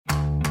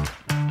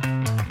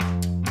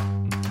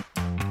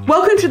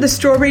Welcome to the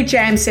Strawberry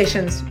Jam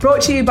Sessions,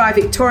 brought to you by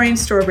Victorian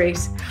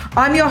Strawberries.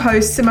 I'm your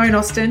host, Simone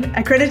Austin,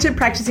 accredited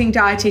practicing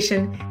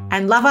dietitian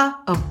and lover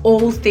of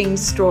all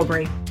things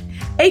strawberry.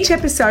 Each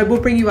episode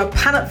will bring you a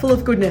punnet full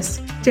of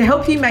goodness to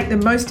help you make the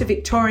most of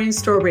Victorian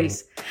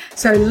strawberries.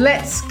 So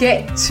let's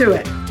get to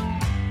it.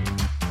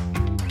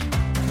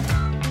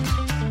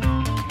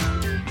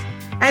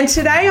 And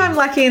today I'm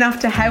lucky enough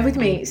to have with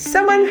me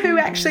someone who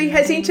actually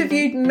has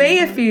interviewed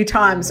me a few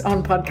times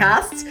on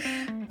podcasts.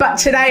 But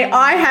today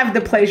I have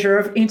the pleasure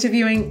of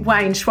interviewing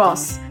Wayne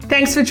Schwass.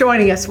 Thanks for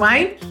joining us,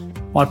 Wayne.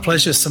 My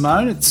pleasure,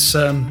 Simone. It's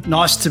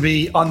nice to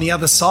be on the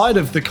other side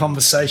of the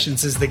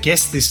conversations as the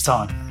guest this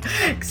time.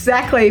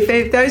 Exactly.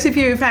 For those of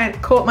you who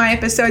haven't caught my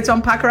episodes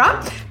on Pucker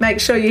Up, make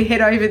sure you head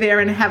over there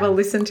and have a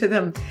listen to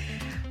them.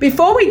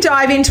 Before we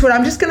dive into it,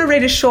 I'm just going to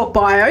read a short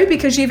bio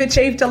because you've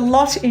achieved a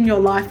lot in your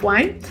life,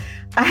 Wayne.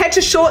 I had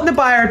to shorten the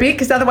bio a bit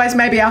because otherwise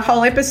maybe our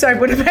whole episode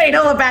would have been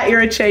all about your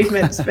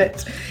achievements.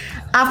 But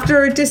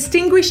after a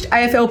distinguished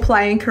AFL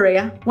playing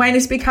career, Wayne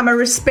has become a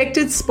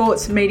respected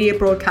sports media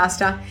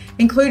broadcaster,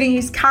 including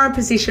his current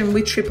position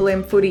with Triple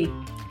M Footy.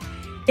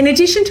 In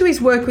addition to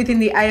his work within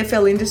the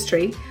AFL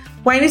industry,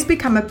 Wayne has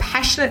become a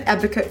passionate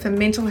advocate for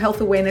mental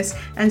health awareness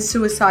and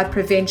suicide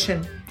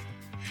prevention.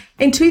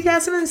 In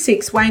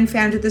 2006, Wayne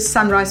founded the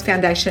Sunrise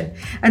Foundation,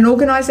 an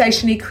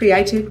organisation he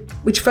created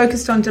which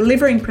focused on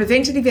delivering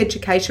preventative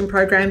education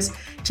programs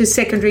to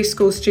secondary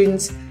school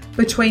students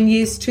between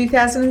years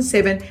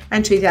 2007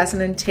 and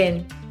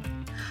 2010.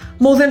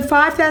 More than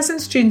 5,000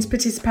 students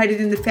participated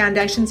in the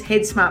Foundation's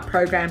Head Smart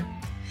program.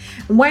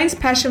 And Wayne's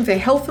passion for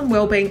health and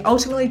wellbeing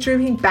ultimately drew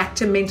him back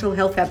to mental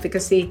health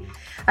advocacy,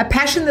 a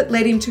passion that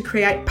led him to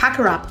create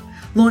Pucker Up,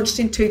 launched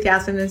in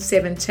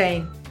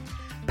 2017.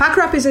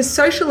 Pucker Up is a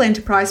social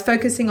enterprise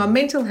focusing on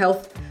mental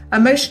health,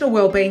 emotional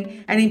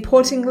wellbeing, and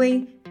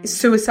importantly,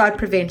 suicide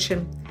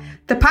prevention.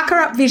 The Pucker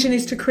Up vision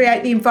is to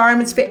create the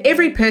environments for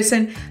every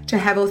person to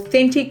have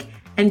authentic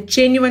and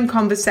genuine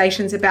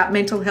conversations about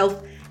mental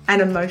health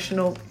and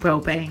emotional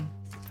well-being.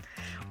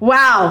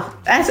 Wow,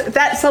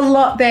 that's a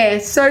lot there.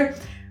 So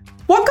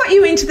what got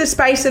you into the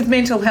space of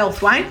mental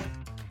health, Wayne?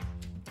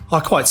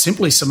 Quite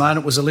simply, Simone,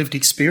 it was a lived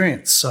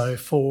experience. So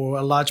for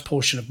a large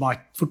portion of my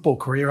football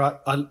career,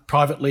 I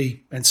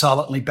privately and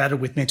silently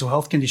battled with mental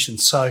health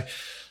conditions. So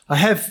I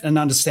have an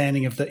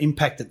understanding of the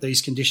impact that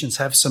these conditions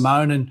have,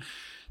 Simone, and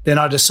then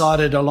I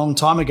decided a long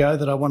time ago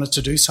that I wanted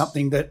to do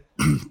something that,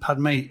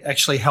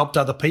 actually helped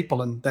other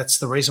people. And that's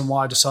the reason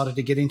why I decided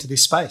to get into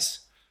this space.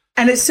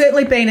 And it's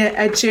certainly been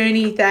a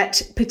journey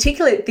that,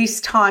 particularly at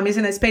this time,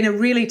 isn't it? It's been a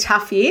really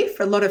tough year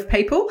for a lot of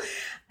people.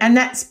 And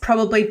that's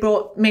probably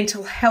brought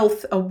mental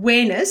health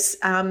awareness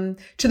to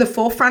the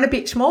forefront a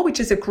bit more, which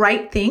is a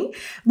great thing.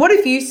 What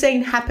have you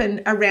seen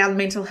happen around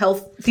mental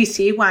health this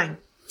year, Wayne?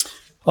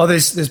 Oh,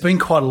 there's been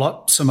quite a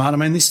lot, Simone. I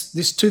mean,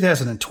 this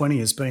 2020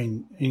 has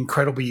been an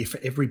incredible year for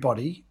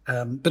everybody,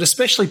 but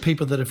especially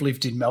people that have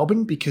lived in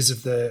Melbourne because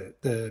of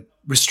the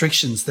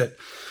restrictions that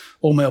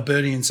all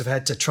Melburnians have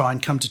had to try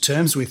and come to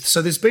terms with.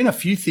 So there's been a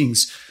few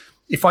things.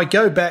 If I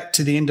go back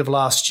to the end of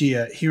last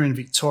year, here in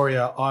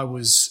Victoria, I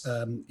was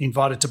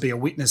invited to be a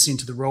witness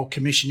into the Royal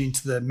Commission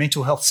into the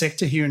mental health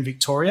sector here in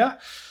Victoria.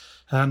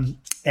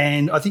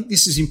 And I think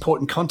this is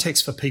important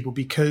context for people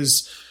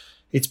because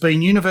it's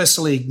been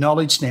universally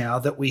acknowledged now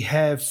that we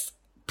have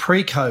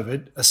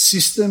pre-COVID a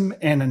system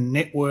and a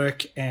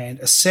network and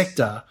a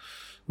sector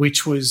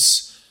which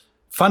was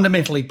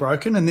fundamentally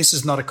broken. And this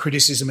is not a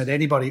criticism at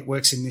anybody who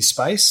works in this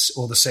space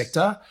or the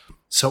sector.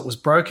 So it was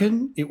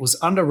broken, it was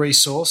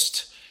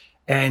under-resourced,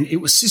 and it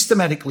was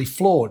systematically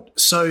flawed.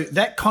 So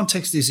that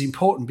context is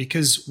important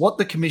because what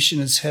the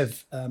commissioners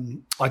have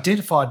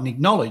identified and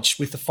acknowledged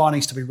with the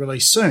findings to be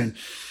released soon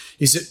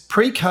is that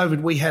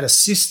pre-COVID we had a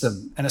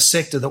system and a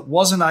sector that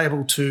wasn't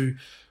able to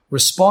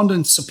respond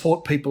and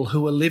support people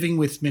who are living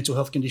with mental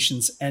health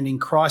conditions and in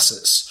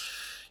crisis.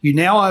 You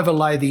now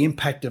overlay the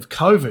impact of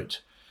COVID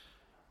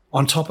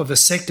on top of a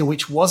sector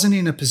which wasn't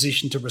in a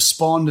position to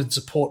respond and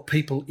support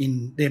people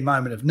in their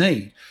moment of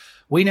need.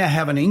 We now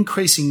have an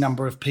increasing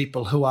number of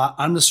people who are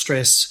under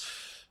stress,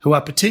 who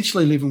are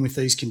potentially living with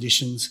these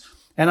conditions,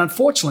 and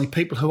unfortunately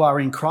people who are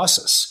in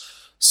crisis.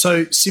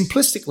 So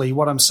simplistically,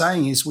 what I'm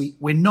saying is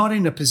we're not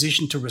in a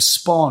position to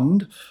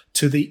respond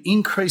to the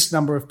increased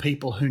number of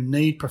people who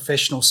need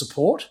professional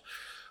support,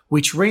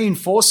 which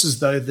reinforces,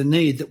 though, the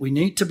need that we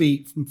need to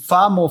be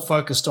far more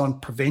focused on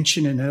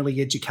prevention and early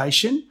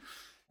education.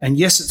 And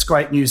yes, it's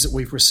great news that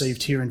we've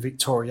received here in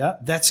Victoria.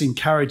 That's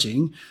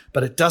encouraging,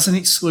 but it doesn't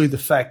exclude the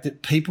fact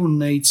that people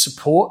need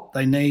support.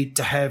 They need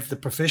to have the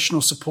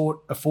professional support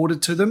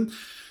afforded to them.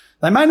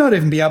 They may not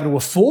even be able to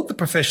afford the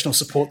professional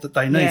support that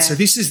they need. Yeah. So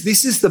this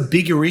is the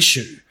bigger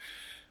issue.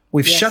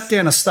 We've shut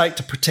down a state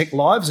to protect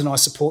lives, and I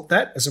support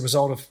that as a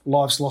result of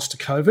lives lost to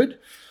COVID.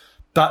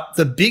 But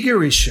the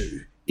bigger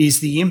issue is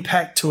the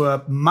impact to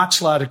a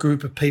much larger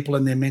group of people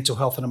in their mental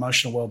health and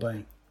emotional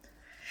wellbeing.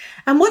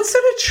 And what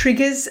sort of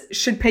triggers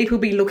should people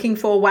be looking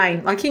for,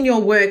 Wayne? Like in your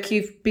work,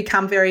 you've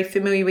become very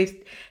familiar with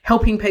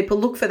helping people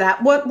look for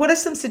that. What are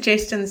some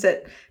suggestions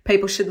that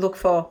people should look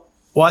for?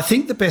 Well, I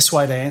think the best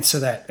way to answer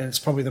that, and it's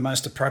probably the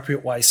most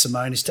appropriate way,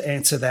 Simone, is to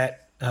answer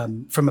that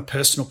from a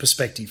personal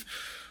perspective.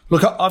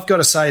 Look, I've got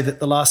to say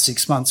that the last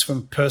 6 months from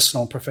a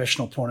personal and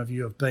professional point of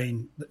view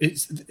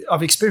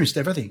I've experienced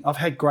everything. I've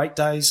had great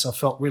days. I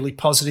felt really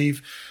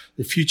positive.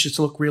 The futures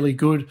look really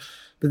good.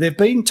 But there have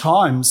been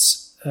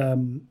times,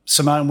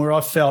 Simone, where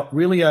I've felt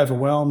really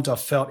overwhelmed. I've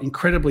felt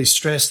incredibly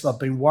stressed. I've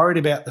been worried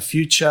about the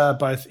future,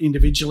 both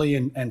individually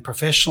and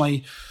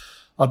professionally.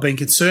 I've been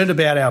concerned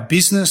about our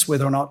business,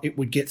 whether or not it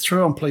would get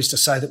through. I'm pleased to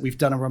say that we've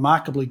done a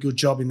remarkably good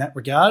job in that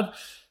regard.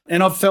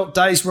 And I've felt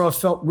days where I've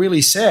felt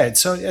really sad.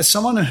 So as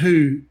someone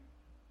who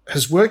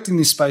has worked in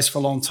this space for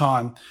a long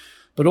time,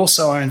 but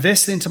also I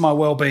invest into my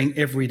well-being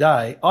every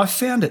day, I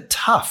found it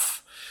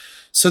tough.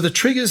 So the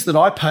triggers that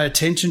I pay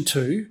attention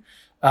to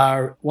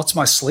are, what's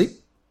my sleep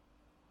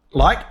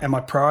like? Am I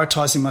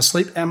prioritizing my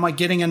sleep? Am I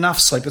getting enough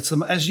sleep?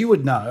 As you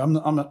would know,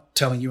 I'm not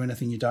telling you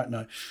anything you don't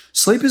know.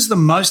 Sleep is the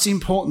most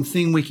important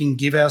thing we can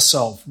give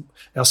ourselves.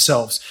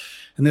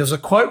 And there was a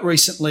quote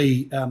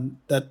recently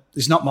that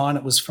is not mine.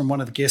 It was from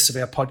one of the guests of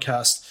our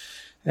podcast.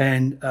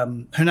 And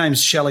her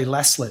name's Shelley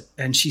Laslett.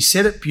 And she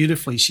said it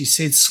beautifully. She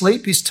said,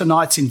 sleep is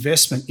tonight's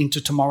investment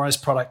into tomorrow's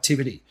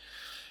productivity.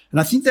 And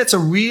I think that's a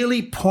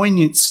really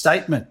poignant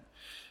statement.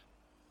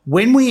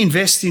 When we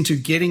invest into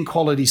getting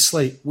quality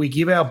sleep, we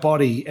give our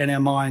body and our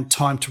mind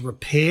time to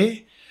repair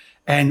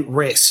and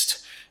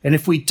rest. And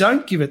if we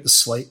don't give it the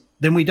sleep,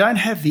 then we don't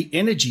have the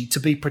energy to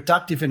be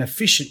productive and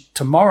efficient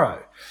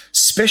tomorrow,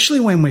 especially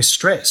when we're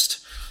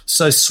stressed.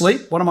 So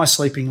sleep, what am I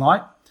sleeping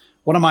like?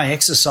 What am I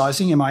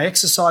exercising? Am I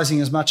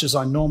exercising as much as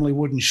I normally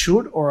would and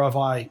should, or have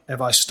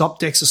I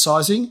stopped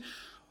exercising?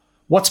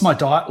 What's my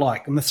diet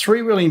like? And the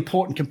three really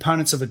important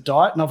components of a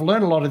diet, and I've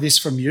learned a lot of this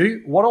from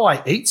you. What do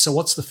I eat? So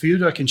what's the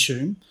food I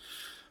consume?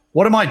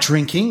 What am I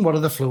drinking? What are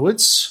the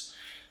fluids?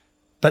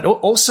 But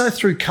also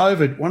through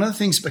COVID, one of the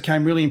things that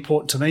became really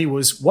important to me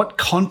was what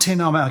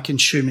content am I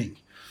consuming?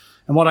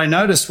 And what I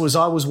noticed was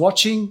I was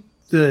watching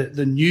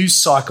the news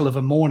cycle of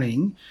a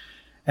morning,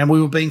 and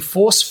we were being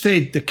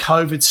force-fed the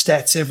COVID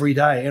stats every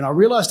day. And I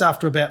realised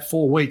after about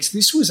 4 weeks,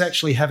 this was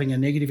actually having a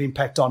negative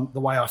impact on the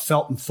way I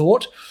felt and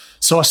thought.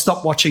 So I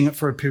stopped watching it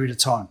for a period of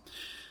time.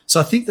 So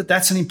I think that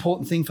that's an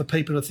important thing for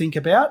people to think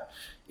about.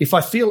 If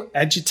I feel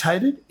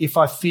agitated, if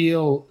I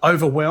feel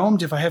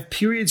overwhelmed, if I have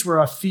periods where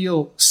I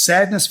feel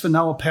sadness for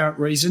no apparent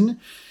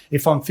reason,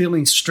 if I'm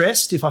feeling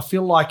stressed, if I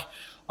feel like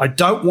I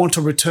don't want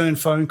to return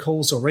phone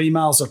calls or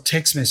emails or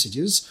text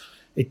messages,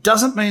 it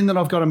doesn't mean that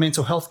I've got a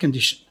mental health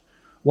condition.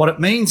 What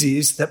it means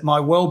is that my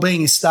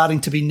well-being is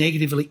starting to be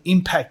negatively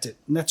impacted.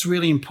 And that's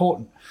really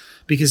important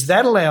because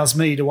that allows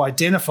me to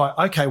identify,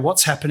 okay,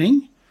 what's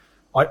happening?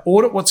 I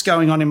audit what's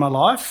going on in my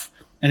life.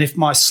 And if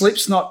my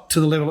sleep's not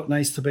to the level it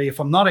needs to be, if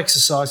I'm not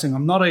exercising,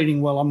 I'm not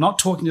eating well, I'm not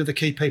talking to the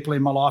key people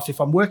in my life,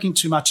 if I'm working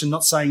too much and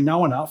not saying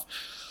no enough,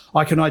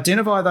 I can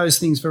identify those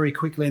things very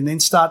quickly and then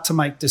start to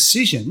make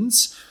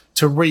decisions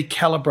to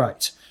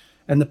recalibrate.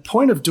 And the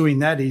point of doing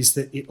that is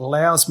that it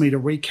allows me to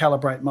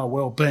recalibrate my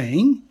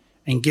well-being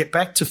and get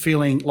back to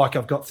feeling like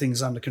I've got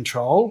things under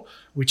control,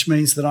 which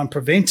means that I'm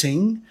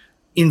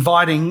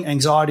inviting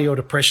anxiety or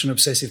depression,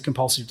 obsessive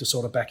compulsive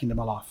disorder back into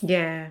my life.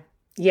 Yeah.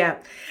 Yeah.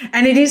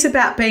 And it is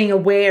about being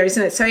aware,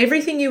 isn't it? So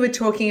everything you were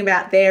talking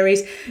about there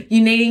is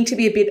you needing to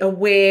be a bit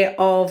aware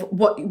of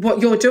what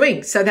you're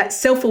doing. So that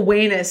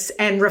self-awareness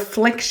and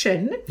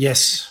reflection.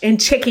 Yes. And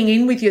checking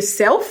in with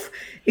yourself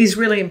is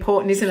really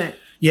important, isn't it?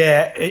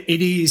 Yeah,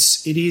 it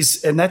is. It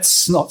is. And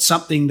that's not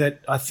something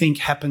that I think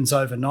happens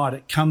overnight.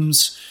 It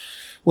comes,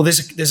 well,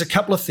 there's a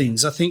couple of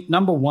things. I think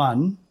number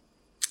one,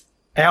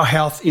 our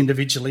health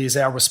individually is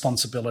our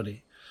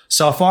responsibility.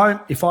 So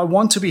if I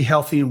want to be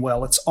healthy and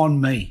well, it's on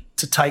me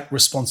to take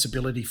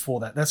responsibility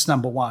for that. That's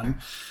number one.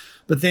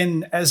 But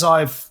then as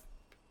I've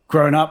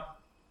grown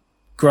up,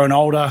 grown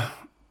older,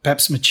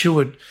 perhaps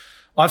matured,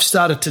 I've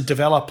started to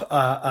develop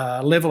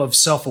a level of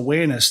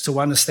self-awareness to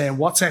understand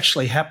what's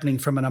actually happening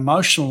from an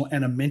emotional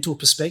and a mental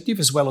perspective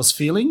as well as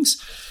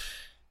feelings.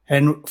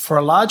 And for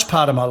a large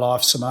part of my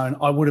life, Simone,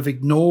 I would have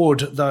ignored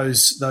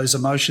those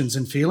emotions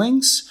and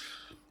feelings.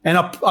 And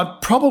I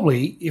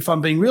probably, if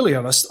I'm being really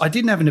honest, I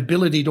didn't have an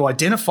ability to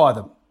identify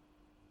them.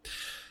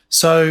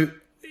 So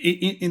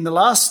in the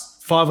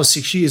last 5 or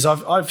 6 years,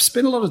 I've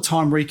spent a lot of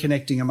time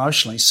reconnecting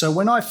emotionally. So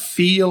when I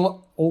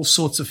feel all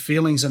sorts of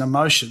feelings and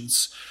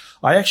emotions,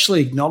 I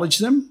actually acknowledge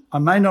them. I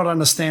may not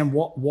understand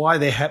why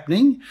they're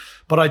happening,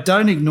 but I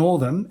don't ignore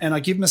them. And I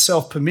give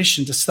myself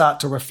permission to start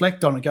to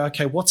reflect on it and go,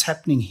 okay, what's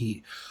happening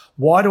here?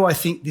 Why do I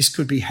think this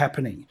could be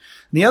happening?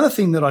 And the other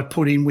thing that I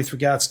put in with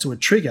regards to a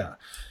trigger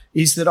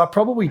is that I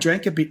probably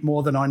drank a bit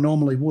more than I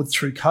normally would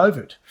through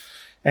COVID.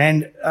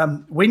 And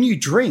when you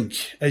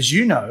drink, as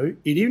you know,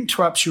 it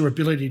interrupts your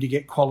ability to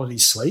get quality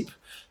sleep.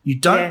 You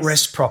don't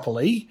rest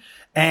properly.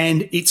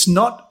 And it's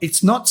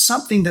not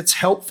something that's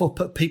helpful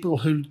for people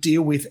who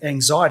deal with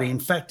anxiety. In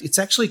fact, it's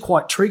actually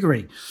quite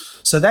triggering.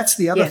 So that's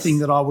the other thing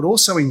that I would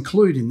also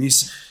include in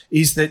this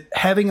is that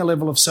having a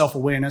level of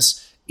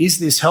self-awareness, is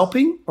this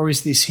helping or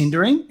is this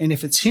hindering? And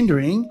if it's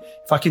hindering,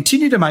 if I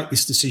continue to make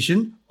this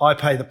decision, I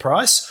pay the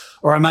price.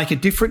 or I make a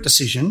different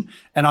decision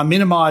and I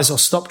minimize or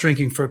stop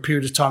drinking for a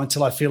period of time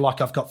until I feel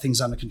like I've got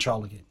things under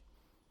control again.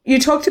 You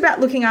talked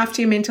about looking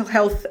after your mental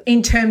health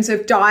in terms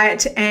of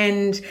diet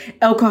and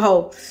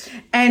alcohol.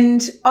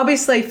 And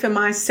obviously for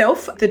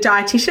myself, the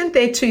dietitian,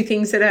 they're two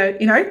things that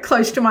are,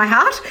 close to my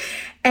heart.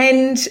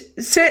 And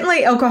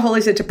certainly alcohol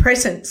is a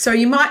depressant. So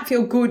you might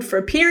feel good for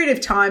a period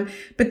of time,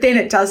 but then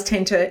it does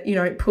tend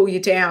to, pull you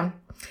down.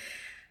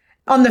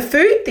 On the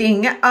food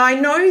thing, I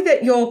know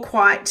that you're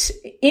quite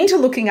into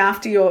looking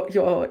after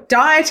your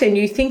diet and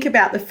you think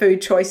about the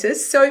food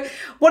choices. So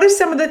what are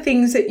some of the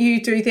things that you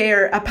do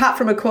there, apart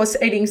from, of course,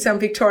 eating some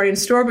Victorian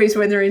strawberries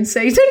when they're in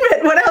season?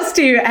 But what else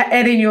do you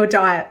add in your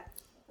diet?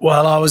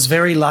 Well, I was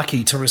very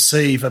lucky to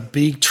receive a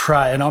big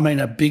tray, and I mean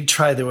a big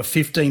tray. There were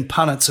 15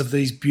 punnets of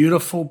these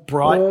beautiful,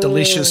 bright,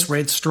 delicious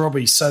red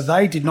strawberries. So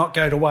they did not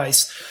go to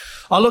waste.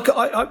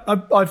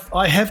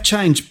 I have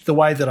changed the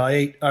way that I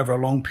eat over a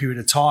long period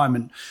of time.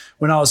 And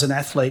when I was an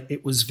athlete,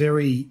 it was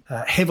very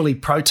heavily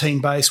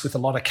protein-based with a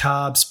lot of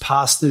carbs,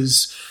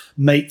 pastas,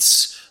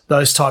 meats,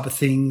 those type of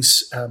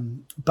things.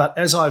 But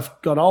as I've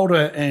got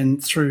older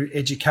and through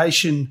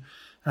education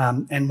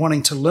and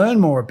wanting to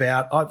learn more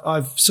about,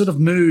 I've sort of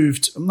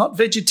moved. I'm not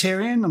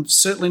vegetarian. I'm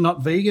certainly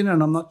not vegan,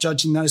 and I'm not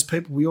judging those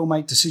people. We all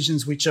make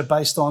decisions which are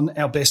based on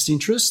our best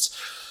interests.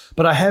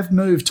 But I have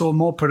moved to a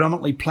more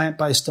predominantly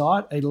plant-based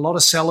diet, eat a lot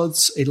of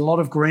salads, eat a lot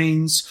of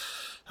greens.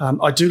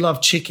 I do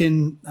love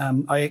chicken.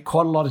 I eat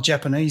quite a lot of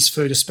Japanese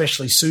food,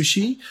 especially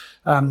sushi.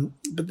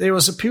 But there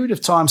was a period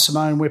of time,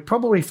 Simone, where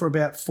probably for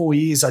about 4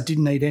 years I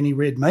didn't eat any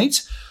red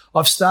meat.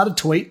 I've started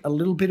to eat a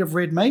little bit of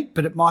red meat,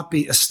 but it might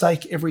be a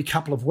steak every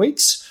couple of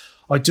weeks.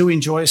 I do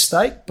enjoy a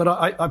steak, but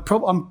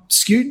I'm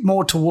skewed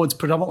more towards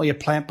predominantly a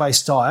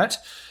plant-based diet.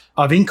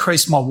 I've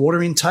increased my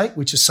water intake,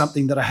 which is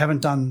something that I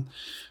haven't done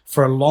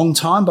for a long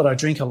time, but I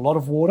drink a lot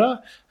of water.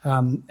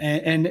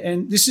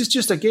 And this is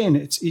just, again,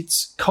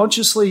 it's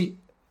consciously,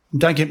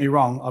 don't get me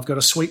wrong, I've got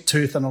a sweet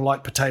tooth and I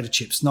like potato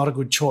chips, not a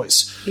good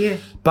choice. Yeah.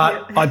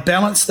 But I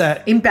balance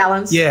that.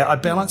 Imbalance. Yeah, I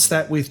balance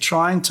that with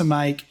trying to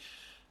make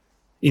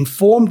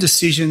informed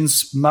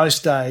decisions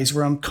most days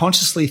where I'm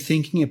consciously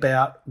thinking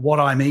about what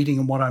I'm eating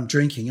and what I'm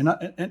drinking.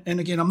 And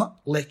again, I'm not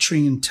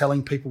lecturing and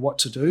telling people what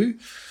to do.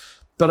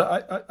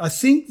 But I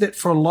think that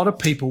for a lot of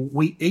people,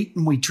 we eat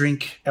and we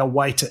drink our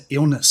way to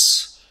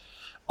illness.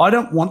 I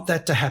don't want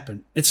that to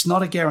happen. It's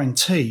not a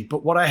guarantee.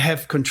 But what I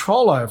have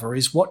control over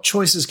is what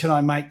choices can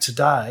I make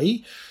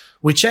today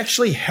which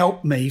actually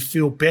help me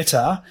feel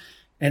better.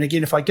 And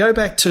again, if I go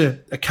back to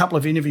a couple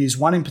of interviews,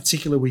 one in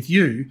particular with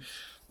you,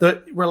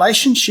 the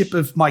relationship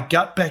of my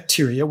gut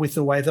bacteria with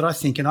the way that I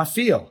think and I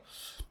feel.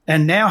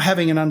 And now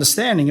having an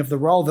understanding of the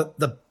role that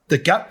the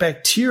gut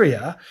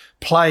bacteria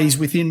plays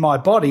within my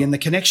body and the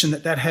connection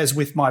that has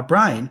with my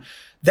brain,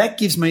 that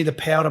gives me the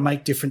power to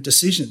make different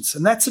decisions.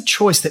 And that's a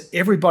choice that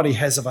everybody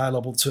has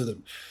available to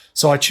them.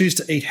 So I choose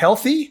to eat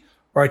healthy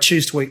or I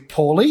choose to eat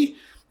poorly.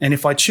 And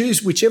if I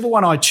choose whichever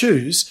one I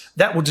choose,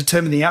 that will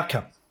determine the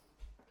outcome.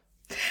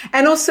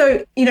 And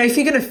also, if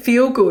you're going to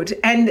feel good,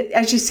 and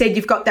as you said,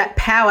 you've got that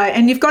power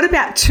and you've got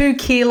about 2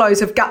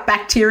 kilos of gut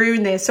bacteria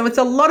in there. So it's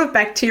a lot of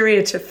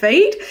bacteria to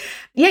feed.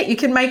 Yeah, you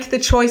can make the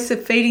choice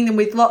of feeding them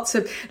with lots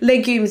of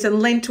legumes and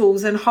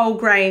lentils and whole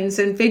grains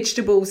and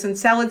vegetables and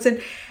salads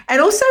and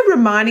also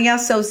reminding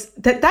ourselves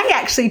that they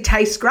actually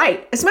taste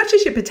great. As much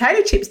as your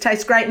potato chips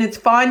taste great and it's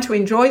fine to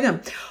enjoy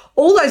them,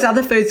 all those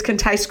other foods can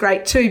taste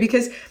great too,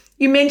 because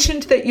you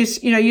mentioned that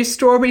your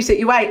strawberries that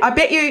you ate. I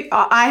bet you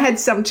I had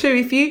some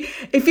too.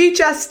 If you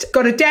just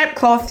got a damp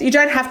cloth, you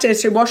don't have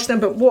to wash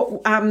them, but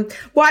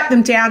wipe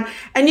them down,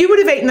 and you would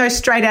have eaten those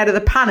straight out of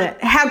the punnet.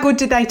 How good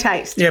did they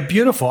taste? Yeah,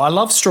 beautiful. I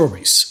love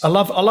strawberries. I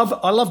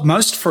love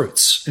most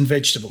fruits and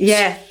vegetables.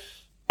 Yeah,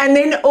 and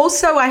then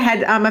also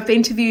I've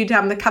interviewed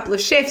a couple of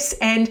chefs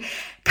and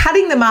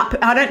cutting them up.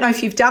 I don't know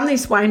if you've done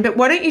this, Wayne, but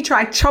why don't you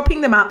try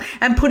chopping them up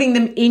and putting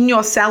them in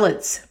your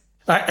salads?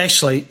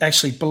 Actually,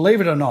 believe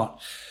it or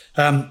not.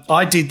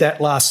 I did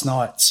that last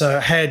night. So I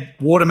had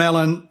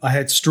watermelon, I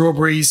had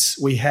strawberries,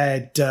 we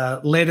had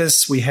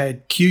lettuce, we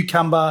had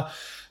cucumber,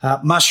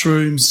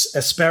 mushrooms,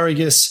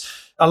 asparagus.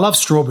 I love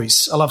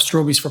strawberries. I love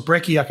strawberries for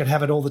brekkie. I could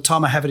have it all the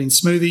time. I have it in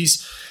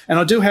smoothies and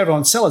I do have it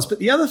on salads. But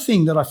the other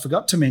thing that I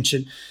forgot to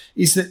mention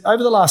is that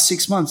over the last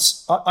 6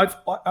 months,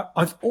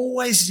 I've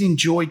always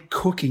enjoyed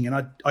cooking,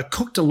 and I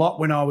cooked a lot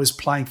when I was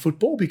playing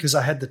football because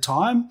I had the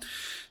time.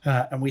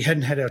 And we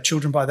hadn't had our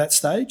children by that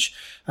stage.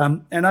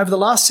 And over the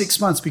last 6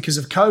 months, because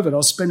of COVID, I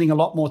was spending a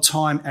lot more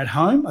time at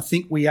home. I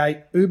think we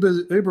ate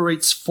Uber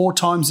Eats 4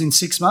 times in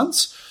 6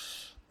 months.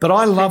 But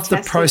I love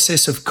the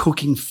process of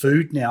cooking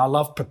food now. I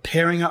love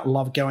preparing it. I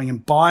love going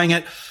and buying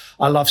it.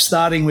 I love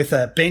starting with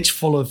a bench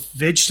full of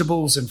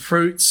vegetables and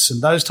fruits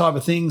and those type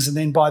of things. And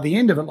then by the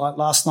end of it, like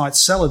last night's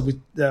salad with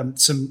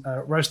some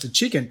roasted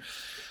chicken,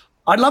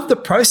 I love the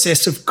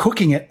process of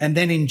cooking it and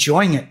then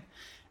enjoying it.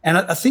 And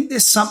I think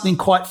there's something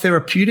quite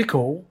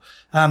therapeutical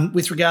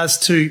with regards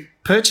to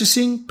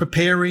purchasing,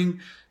 preparing,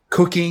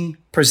 cooking,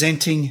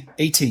 presenting,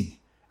 eating.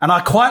 And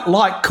I quite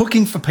like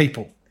cooking for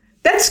people.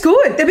 That's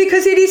good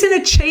because it is an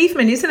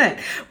achievement, isn't it?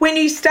 When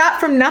you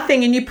start from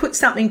nothing and you put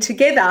something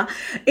together,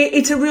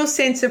 it's a real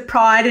sense of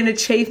pride and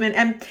achievement.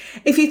 And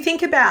if you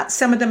think about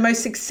some of the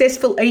most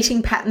successful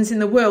eating patterns in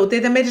the world,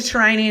 they're the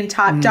Mediterranean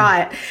type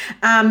diet.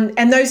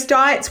 And those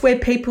diets where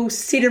people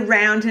sit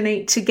around and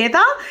eat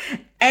together.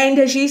 And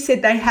as you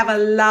said, they have a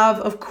love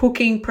of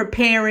cooking,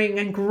 preparing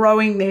and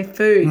growing their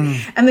food.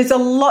 And there's a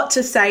lot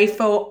to say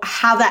for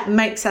how that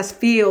makes us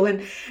feel.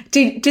 And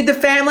did the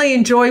family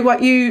enjoy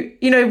what you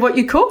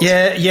cooked?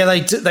 Yeah,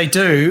 they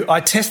do. I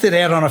tested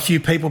out on a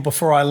few people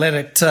before I let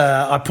it.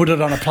 I put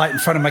it on a plate in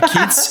front of my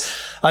kids.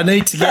 I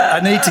need to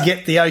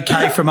get the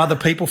okay from other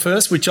people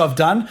first, which I've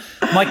done.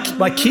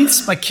 My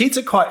kids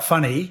are quite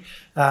funny.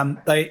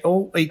 They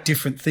all eat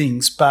different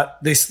things, but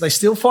they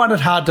still find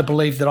it hard to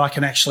believe that I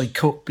can actually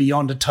cook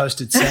beyond a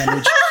toasted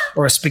sandwich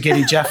or a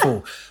spaghetti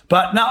jaffle.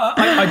 But no,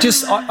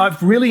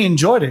 I've really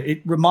enjoyed it.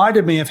 It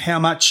reminded me of how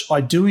much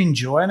I do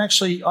enjoy, and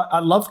actually I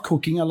love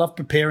cooking. I love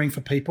preparing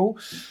for people,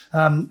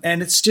 and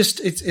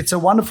it's a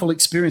wonderful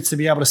experience to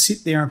be able to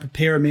sit there and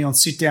prepare a meal and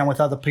sit down with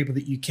other people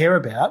that you care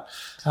about,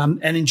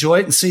 and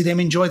enjoy it and see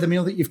them enjoy the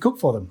meal that you've cooked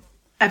for them.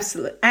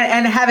 Absolutely.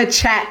 And have a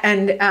chat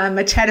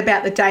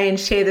about the day and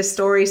share the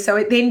story. So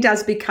it then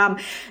does become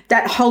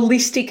that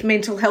holistic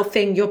mental health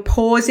thing. You're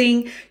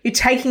pausing, you're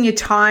taking your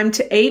time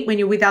to eat when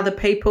you're with other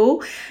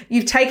people.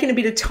 You've taken a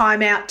bit of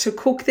time out to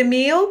cook the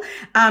meal.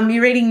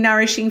 You're eating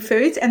nourishing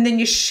foods, and then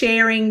you're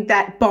sharing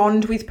that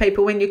bond with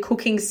people when you're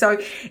cooking. So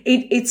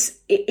it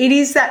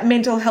is that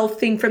mental health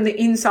thing from the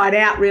inside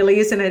out, really,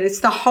 isn't it?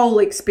 It's the whole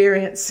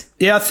experience.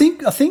 Yeah, I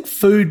think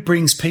food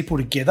brings people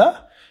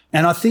together.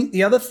 And I think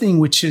the other thing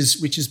which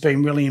has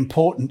been really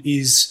important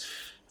is,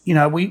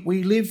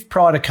 we live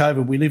prior to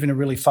COVID, we live in a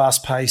really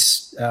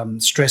fast-paced,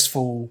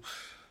 stressful,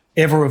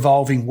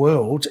 ever-evolving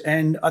world.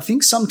 And I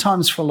think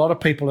sometimes for a lot of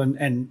people,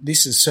 and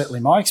this is certainly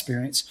my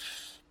experience,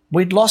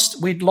 we'd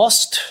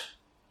lost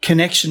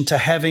connection to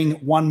having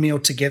one meal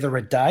together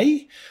a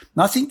day.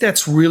 And I think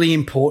that's really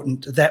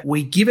important, that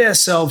we give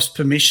ourselves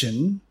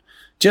permission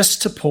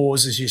just to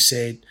pause, as you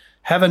said,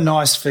 have a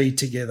nice feed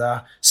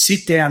together,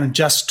 sit down and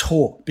just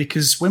talk,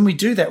 because when we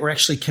do that, we're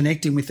actually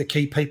connecting with the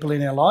key people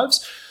in our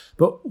lives.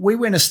 But we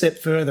went a step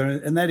further,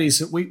 and that is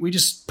that we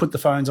just put the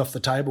phones off the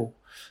table,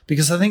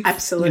 because I think,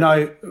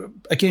 absolutely,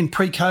 again,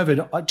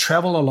 pre-COVID, I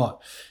travel a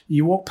lot.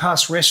 You walk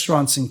past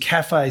restaurants and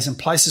cafes and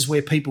places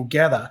where people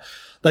gather.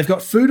 They've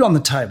got food on the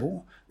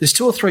table. There's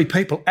 2 or 3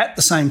 people at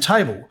the same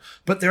table,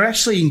 but they're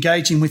actually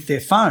engaging with their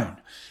phone.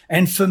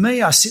 And for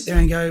me, I sit there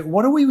and go,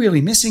 what are we really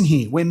missing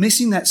here? We're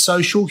missing that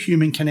social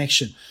human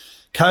connection.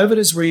 COVID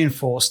has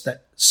reinforced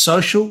that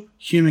social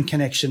human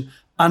connection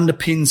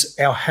underpins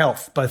our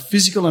health, both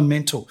physical and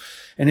mental.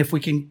 And if we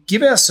can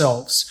give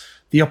ourselves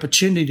the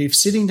opportunity of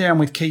sitting down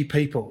with key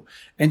people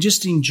and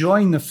just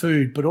enjoying the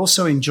food, but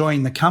also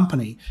enjoying the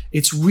company,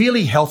 it's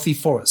really healthy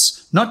for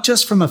us, not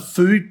just from a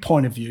food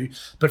point of view,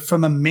 but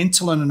from a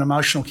mental and an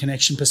emotional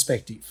connection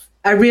perspective.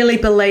 I really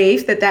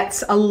believe that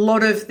that's a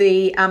lot of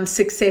the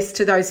success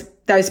to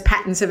those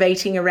patterns of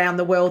eating around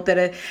the world that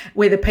are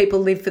where the people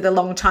live for the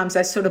long times,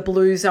 those sort of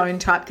blue zone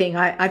type thing.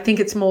 I think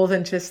it's more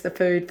than just the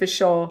food, for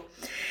sure.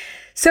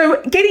 So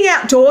getting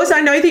outdoors,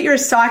 I know that you're a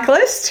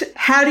cyclist.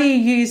 How do you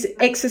use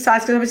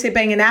exercise? Because obviously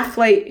being an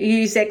athlete, you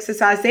use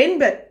exercise then,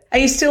 but are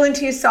you still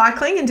into your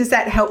cycling, and does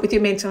that help with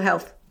your mental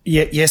health?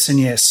 Yeah, yes and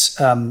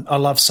yes. I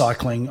love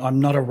cycling.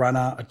 I'm not a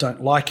runner. I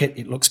don't like it.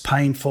 It looks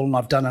painful, and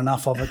I've done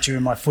enough of it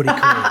during my footy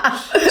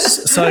career.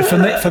 So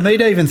for me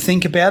to even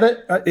think about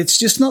it, it's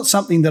just not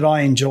something that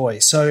I enjoy.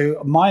 So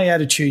my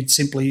attitude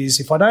simply is,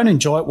 if I don't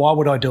enjoy it, why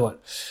would I do it?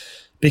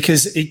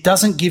 Because it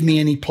doesn't give me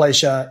any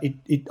pleasure.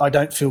 I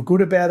don't feel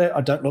good about it. I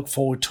don't look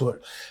forward to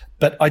it.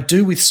 But I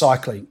do with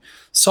cycling.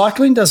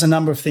 Cycling does a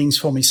number of things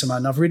for me,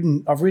 Simone. I've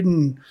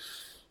ridden.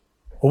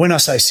 Well, when I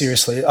say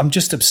seriously, I'm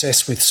just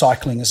obsessed with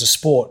cycling as a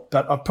sport,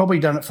 but I've probably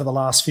done it for the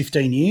last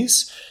 15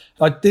 years.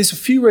 There's a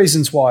few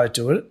reasons why I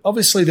do it.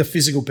 Obviously, the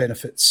physical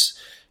benefits.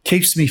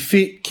 Keeps me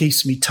fit,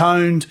 keeps me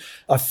toned.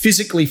 I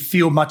physically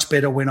feel much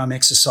better when I'm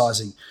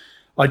exercising.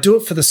 I do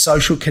it for the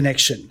social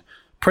connection.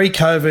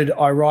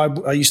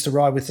 Pre-COVID, I used to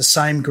ride with the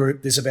same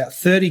group. There's about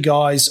 30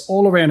 guys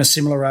all around a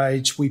similar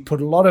age. We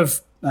put a lot of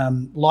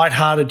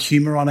lighthearted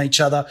humour on each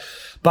other.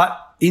 But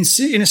in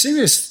a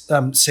serious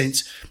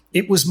sense,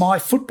 it was my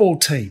football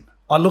team.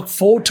 I look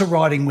forward to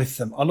riding with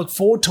them. I look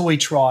forward to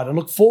each ride. I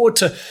look forward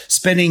to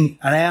spending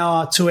an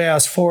hour, 2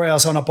 hours, 4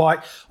 hours on a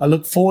bike. I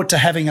look forward to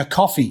having a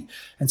coffee.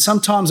 And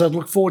sometimes I'd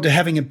look forward to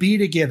having a beer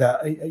together,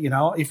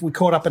 if we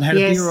caught up and had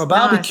a beer or a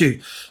barbecue.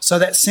 Nice. So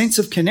that sense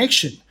of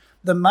connection.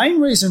 The main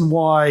reason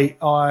why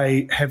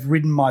I have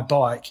ridden my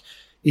bike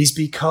is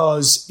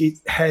because it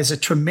has a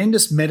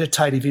tremendous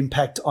meditative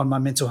impact on my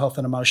mental health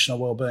and emotional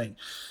well-being.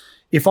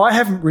 If I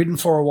haven't ridden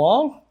for a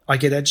while, I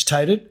get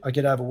agitated, I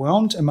get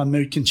overwhelmed, and my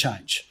mood can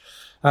change.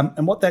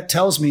 And what that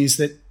tells me is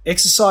that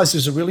exercise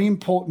is a really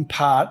important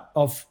part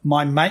of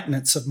my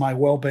maintenance of my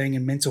well-being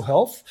and mental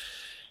health.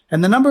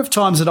 And the number of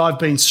times that I've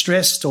been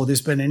stressed, or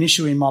there's been an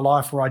issue in my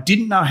life where I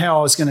didn't know how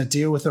I was going to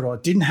deal with it, or I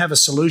didn't have a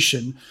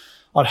solution,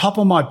 I'd hop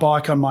on my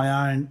bike on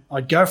my own.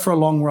 I'd go for a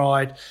long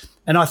ride.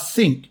 And I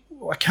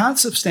can't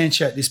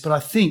substantiate this, but I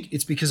think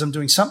it's because I'm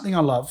doing something I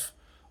love.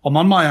 I'm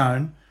on my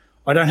own.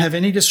 I don't have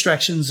any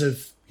distractions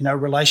of,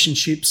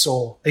 relationships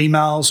or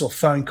emails or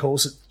phone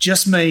calls. It's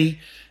just me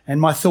and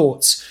my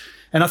thoughts.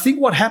 And I think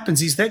what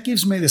happens is that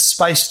gives me the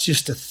space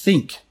just to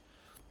think.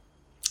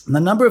 And the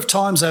number of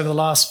times over the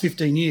last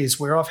 15 years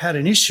where I've had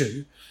an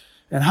issue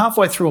and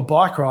halfway through a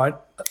bike ride,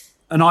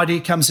 an idea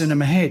comes into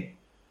my head.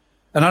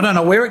 And I don't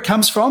know where it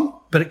comes from,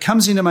 but it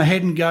comes into my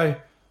head and go,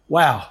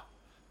 wow,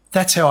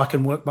 that's how I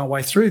can work my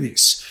way through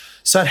this.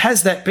 So it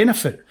has that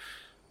benefit.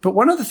 But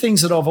one of the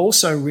things that I've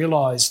also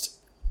realised,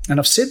 and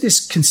I've said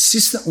this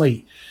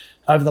consistently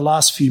over the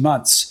last few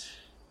months,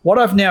 what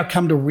I've now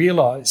come to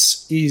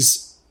realise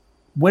is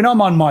when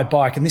I'm on my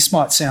bike, and this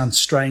might sound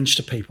strange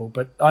to people,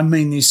 but I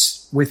mean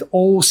this with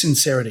all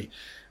sincerity,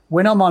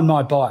 when I'm on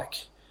my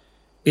bike,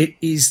 it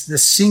is the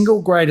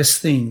single greatest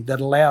thing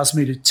that allows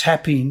me to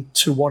tap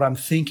into what I'm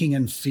thinking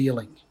and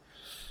feeling.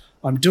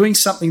 I'm doing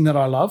something that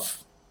I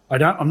love.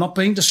 I'm not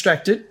being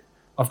distracted.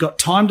 I've got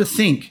time to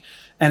think,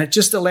 and it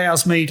just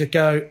allows me to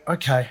go,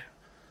 okay,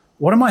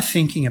 what am I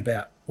thinking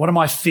about? What am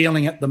I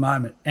feeling at the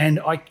moment? And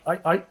I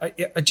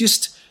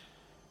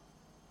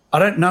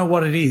don't know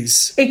what it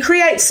is. It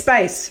creates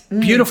space.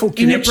 Beautiful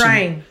connection. In your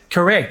brain.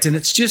 Correct. And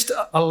it's just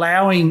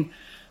allowing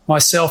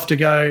myself to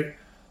go,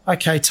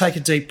 okay, take a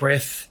deep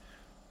breath.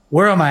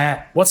 Where am I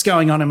at? What's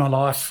going on in my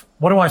life?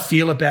 What do I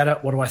feel about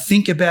it? What do I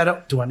think about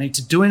it? Do I need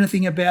to do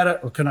anything about it,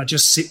 or can I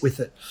just sit with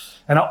it?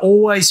 And I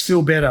always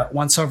feel better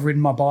once I've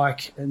ridden my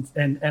bike.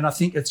 And I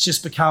think it's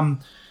just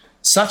become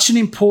such an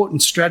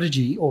important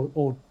strategy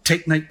or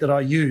technique that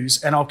I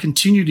use, and I'll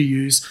continue to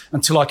use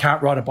until I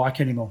can't ride a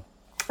bike anymore.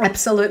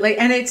 Absolutely.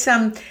 And it's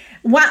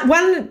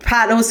one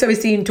part also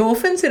is the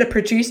endorphins that are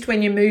produced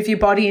when you move your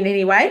body in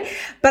any way.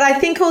 But I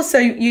think also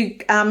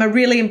a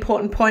really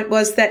important point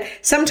was that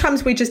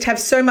sometimes we just have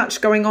so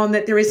much going on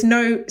that there is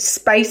no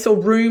space or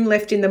room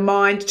left in the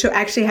mind to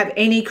actually have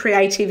any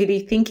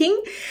creativity thinking.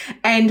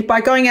 And by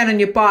going out on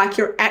your bike,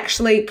 you're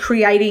actually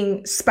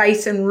creating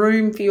space and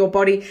room for your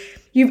body.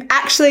 You've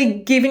actually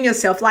given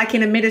yourself, like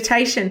in a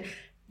meditation,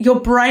 your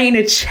brain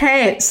a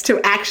chance to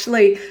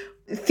actually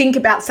think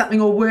about something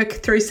or work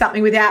through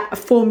something without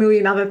 4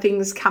 million other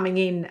things coming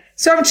in.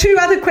 So 2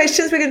 other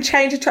questions. We're going to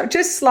change the topic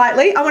just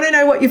slightly. I want to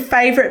know what your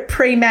favourite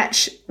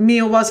pre-match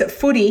meal was at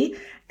footy,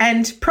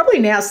 and probably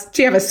now,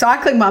 do you have a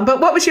cycling one? But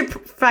what was your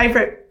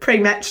favourite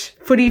pre-match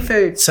footy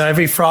food? So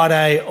every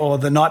Friday or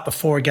the night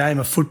before a game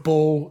of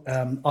football,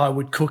 I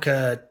would cook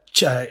I'm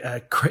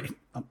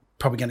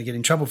probably going to get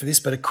in trouble for this,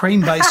 but a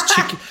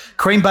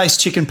cream-based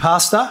chicken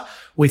pasta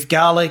with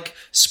garlic,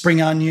 spring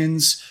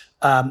onions,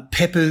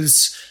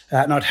 peppers,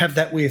 and I'd have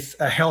that with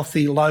a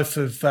healthy loaf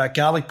of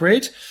garlic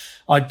bread.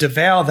 I'd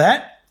devour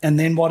that, and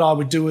then what I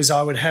would do is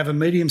I would have a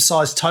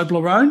medium-sized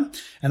Toblerone,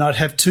 and I'd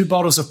have 2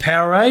 bottles of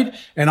Powerade,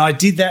 and I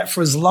did that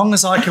for as long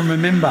as I can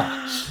remember.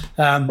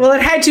 Well,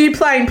 it had you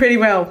playing pretty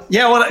well.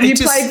 Yeah, well, you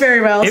played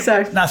very well.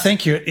 No,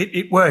 thank you.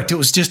 It worked. It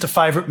was just a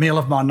favourite meal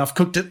of mine. I've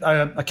cooked it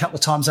a couple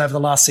of times over the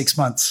last 6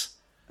 months.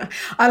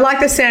 I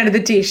like the sound of the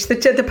dish.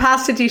 The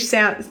pasta dish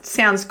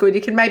sounds good. You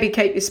can maybe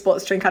keep your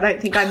sports drink. I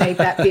don't think I need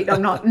that bit.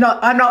 I'm not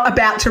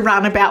about to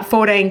run about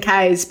 14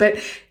 Ks, but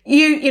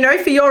you know,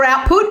 for your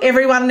output,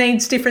 everyone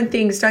needs different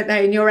things, don't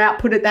they? And your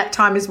output at that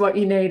time is what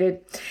you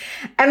needed.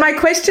 And my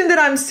question that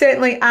I'm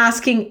certainly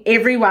asking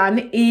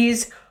everyone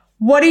is,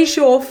 what is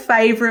your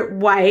favourite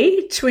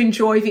way to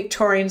enjoy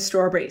Victorian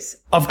strawberries?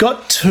 I've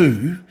got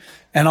 2.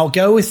 And I'll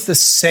go with the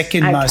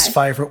second most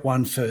favourite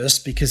one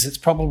first, because it's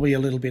probably a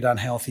little bit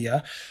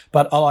unhealthier.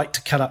 But I like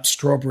to cut up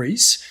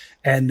strawberries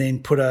and then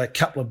put a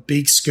couple of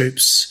big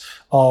scoops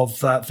of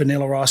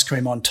vanilla ice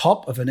cream on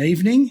top of an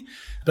evening.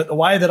 But the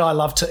way that I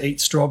love to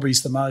eat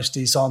strawberries the most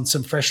is on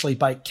some freshly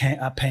baked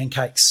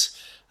pancakes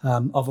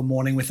of a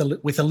morning with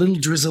a little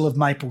drizzle of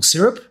maple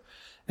syrup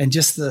and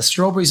just the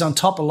strawberries on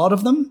top, a lot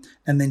of them,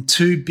 and then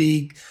 2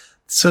 big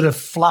sort of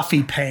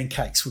fluffy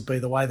pancakes would be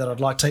the way that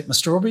I'd like to eat my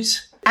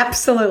strawberries.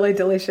 Absolutely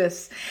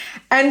delicious.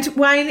 And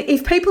Wayne,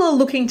 if people are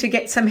looking to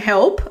get some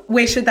help,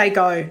 where should they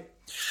go?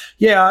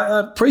 Yeah, I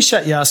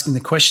appreciate you asking the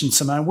question,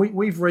 Simone.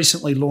 We've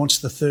recently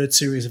launched the 3rd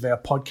series of our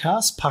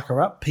podcast, Pucker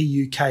Up,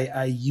 PUKAUP.com.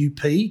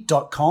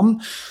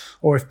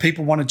 Or if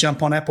people want to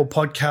jump on Apple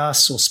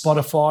Podcasts or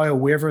Spotify or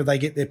wherever they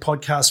get their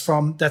podcasts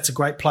from, that's a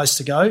great place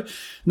to go. And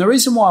the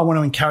reason why I want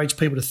to encourage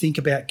people to think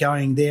about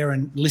going there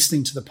and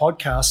listening to the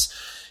podcast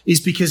is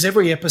because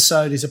every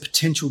episode is a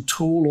potential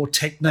tool or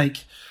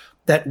technique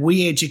that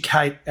we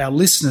educate our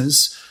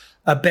listeners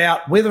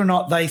about whether or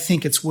not they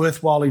think it's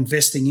worthwhile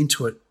investing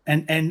into it.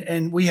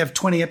 And we have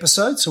 20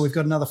 episodes, so we've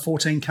got another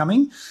 14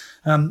 coming.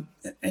 And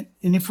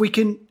if we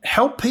can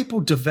help people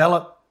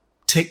develop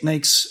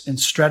techniques and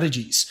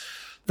strategies,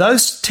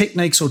 those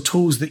techniques or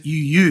tools that you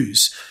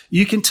use,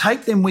 you can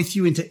take them with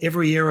you into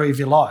every area of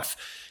your life.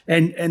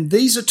 And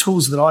these are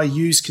tools that I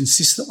use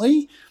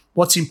consistently.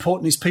 What's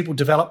important is people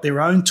develop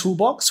their own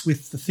toolbox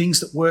with the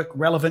things that work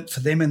relevant for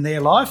them in their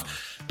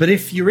life. But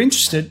if you're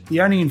interested, the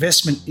only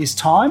investment is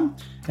time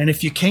And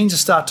if you're keen to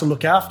start to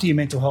look after your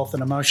mental health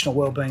and emotional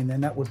wellbeing,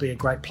 then that would be a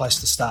great place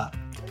to start.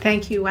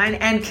 Thank you, Wayne.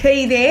 And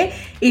key there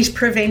is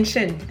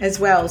prevention as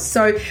well.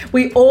 So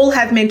we all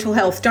have mental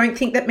health. Don't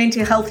think that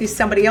mental health is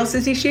somebody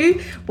else's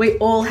issue. We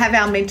all have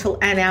our mental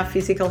and our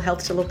physical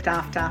health to look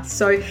after.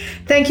 So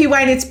thank you,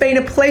 Wayne. It's been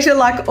a pleasure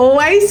like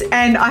always,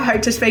 and I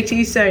hope to speak to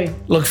you soon.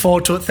 Look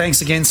forward to it.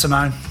 Thanks again,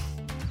 Simone.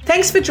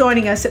 Thanks for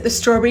joining us at the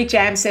Strawberry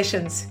Jam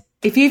Sessions.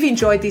 If you've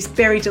enjoyed this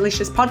very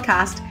delicious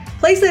podcast,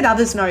 please let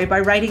others know by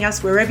rating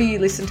us wherever you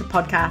listen to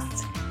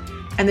podcasts.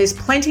 And there's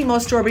plenty more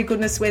strawberry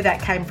goodness where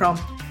that came from.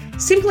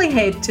 Simply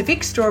head to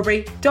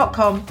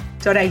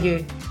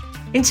vicstrawberry.com.au.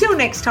 Until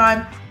next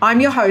time, I'm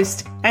your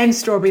host and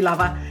strawberry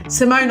lover,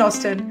 Simone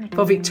Austin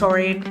for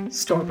Victorian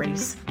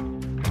Strawberries.